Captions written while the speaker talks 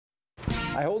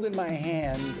I hold in my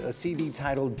hand a CD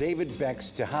titled David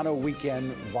Beck's Tejano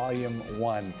Weekend Volume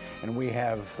 1. And we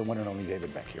have the one and only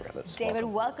David Beck here with us. David,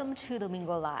 welcome to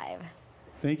Domingo Live.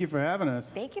 Thank you for having us.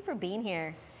 Thank you for being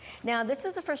here. Now, this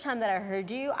is the first time that I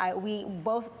heard you. We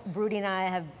both, Rudy and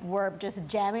I, were just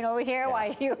jamming over here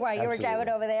while you were jamming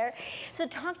over there. So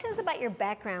talk to us about your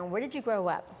background. Where did you grow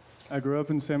up? I grew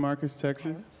up in San Marcos,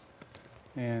 Texas. Okay.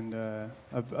 And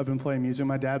I've been playing music.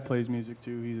 My dad plays music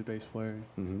too. He's a bass player.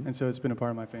 And so it's been a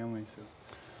part of my family. So,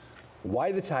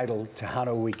 why the title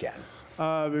Tejano Weekend?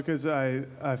 Because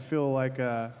I feel like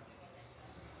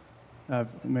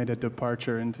I've made a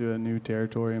departure into a new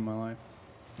territory in my life.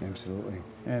 Absolutely.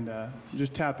 And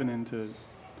just tapping into,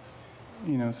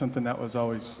 something that was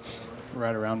always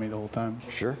right around me the whole time.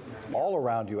 Sure. All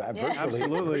around you, virtually.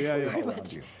 Absolutely, yeah. All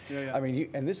around you. Yeah. I mean,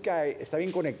 and this guy está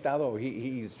bien conectado.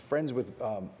 He's friends with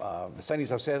Sonny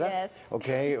Sauceda. Yes.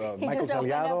 Okay, Michael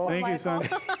Taliado. Thank you, Sonny.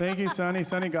 Thank you, Sonny.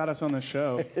 Sonny got us on the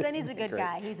show. Sonny's a good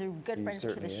guy. He's a good friend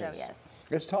to the show, yes.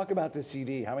 Let's talk about this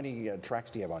CD. How many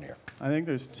tracks do you have on here? I think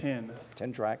there's 10.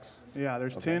 10 tracks? Yeah,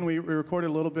 there's 10. We recorded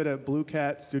a little bit at Blue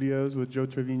Cat Studios with Joe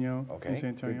Trevino in San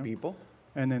Antonio. Good people.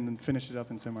 And then finished it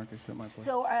up in San Marcos at my place.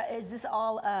 So is this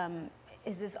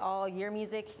all your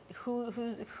music?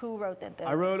 Who wrote that?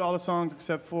 I wrote all the songs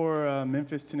except for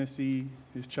Memphis, Tennessee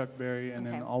is Chuck Berry, and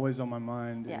then Always on My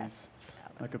Mind is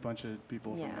like a bunch of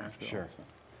people from Nashville. Sure. So.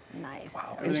 Nice.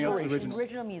 Wow.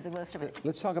 Original music, most of it.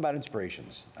 Let's talk about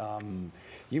inspirations.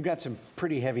 You've got some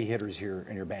pretty heavy hitters here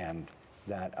in your band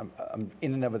that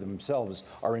in and of themselves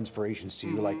are inspirations to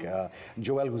you, like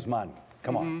Joel Guzman.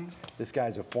 Come on. This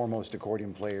guy's a foremost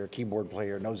accordion player, keyboard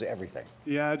player, knows everything.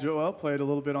 Yeah, Joel played a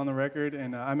little bit on the record,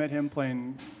 and I met him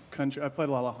playing country. I played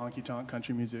a lot of honky-tonk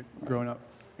country music growing up,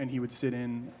 and he would sit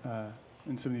in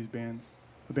some of these bands.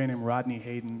 A band named Rodney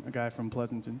Hayden, a guy from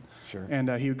Pleasanton. Sure. And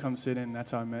he would come sit in.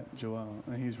 That's how I met Joel,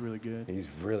 and he's really good. He's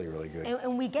really, really good.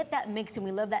 And we get that mix, and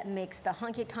we love that mix. The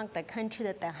honky-tonk, the country,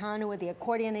 the Tejano with the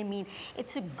accordion. I mean,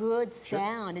 it's a good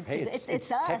sound. Sure.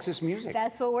 It's us. Texas music.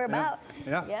 That's what we're about.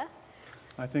 Yeah.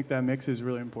 I think that mix is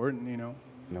really important,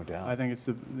 No doubt. I think it's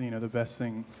the best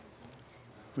thing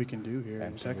we can do here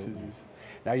in Texas.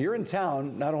 Now you're in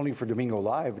town not only for Domingo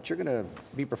Live, but you're going to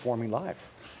be performing live.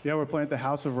 Yeah, we're playing at the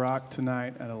House of Rock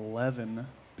tonight at 11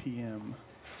 p.m.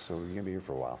 So you're going to be here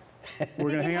for a while. We're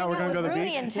going to hang out. We're going to go to the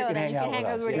beach. Until then, you can hang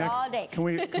out with Rudy all day. Can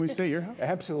we stay at your house?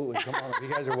 Absolutely. Come on. You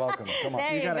guys are welcome. Come on.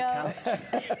 There you got go. a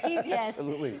couch. Yes.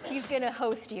 Absolutely. He's going to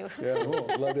host you. Yeah, cool.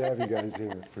 Love to have you guys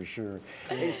here for sure.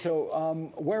 Hey,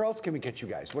 so where else can we get you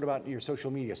guys? What about your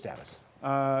social media status?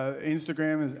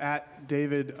 Instagram is at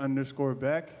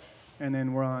David_Beck, and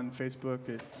then we're on Facebook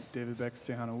at David Beck's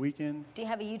Tejano Weekend. Do you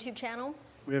have a YouTube channel?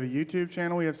 We have a YouTube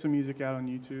channel. We have some music out on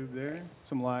YouTube there,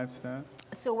 some live stuff.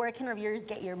 So where can our viewers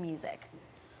get your music?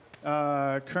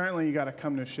 Currently, you got to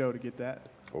come to a show to get that.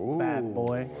 Ooh, bad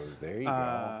boy. There you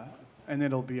go. And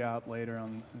it'll be out later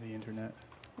on the internet.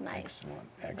 Nice.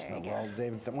 Excellent. Well,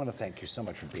 David, I want to thank you so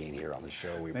much for being here on the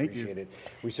show. We appreciate it.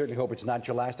 We certainly hope it's not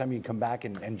your last time. You can come back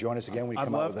and join us again when you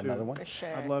come out with another one. For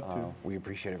sure. I'd love to. We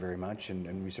appreciate it very much,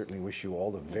 and we certainly wish you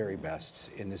all the very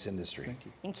best in this industry. Thank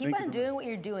you. And keep on doing what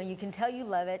you're doing. You can tell you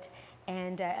love it,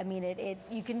 and I mean,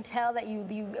 you can tell that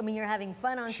you're having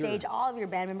fun on stage. All of your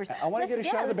band members. I want to get a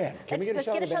shot of the band. Can we get a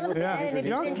shot of the band? Yeah. And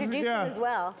introduce them as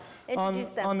well. Introduce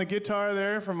them. On the guitar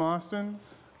there from Austin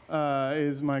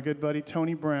is my good buddy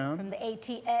Tony Brown. From the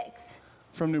ATX.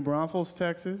 From New Braunfels,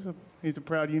 Texas. He's a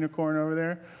proud unicorn over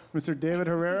there. Mr. David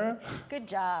Herrera. Good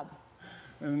job.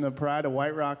 And the pride of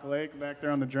White Rock Lake back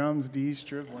there on the drums, Dee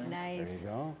Stribling. Nice. There you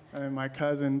go. And my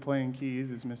cousin playing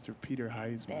keys is Mr. Peter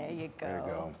Heisman. There you go. There you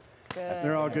go. Good.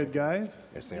 They're all good guys.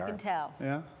 Yes, they are. You can tell.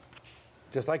 Yeah.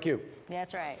 Just like you.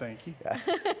 That's right. Thank you.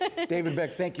 David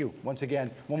Beck, thank you once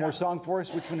again. One more song for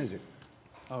us. Which one is it?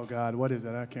 Oh, God. What is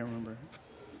that? I can't remember.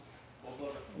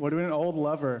 What are we doing? Old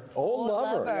Lover. Old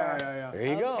Lover. Yeah. There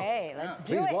you go. Okay, let's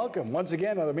do it. Please welcome once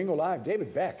again on Domingo Live,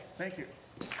 David Beck. Thank you.